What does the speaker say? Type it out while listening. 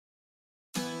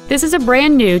This is a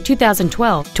brand new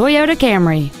 2012 Toyota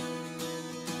Camry.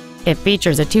 It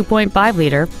features a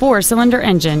 2.5-liter four-cylinder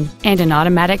engine and an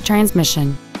automatic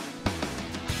transmission.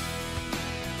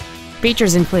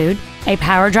 Features include a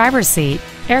power driver's seat,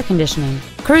 air conditioning,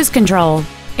 cruise control,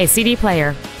 a CD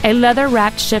player, a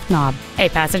leather-wrapped shift knob, a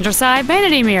passenger side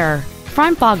vanity mirror,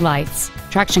 front fog lights,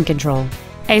 traction control,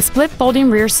 a split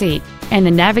folding rear seat, and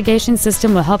the navigation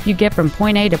system will help you get from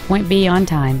point A to point B on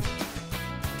time.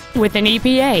 With an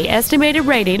EPA estimated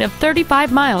rating of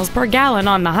 35 miles per gallon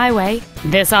on the highway,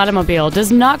 this automobile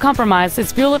does not compromise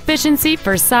its fuel efficiency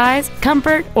for size,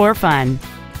 comfort, or fun.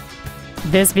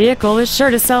 This vehicle is sure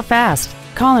to sell fast.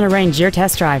 Call and arrange your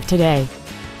test drive today.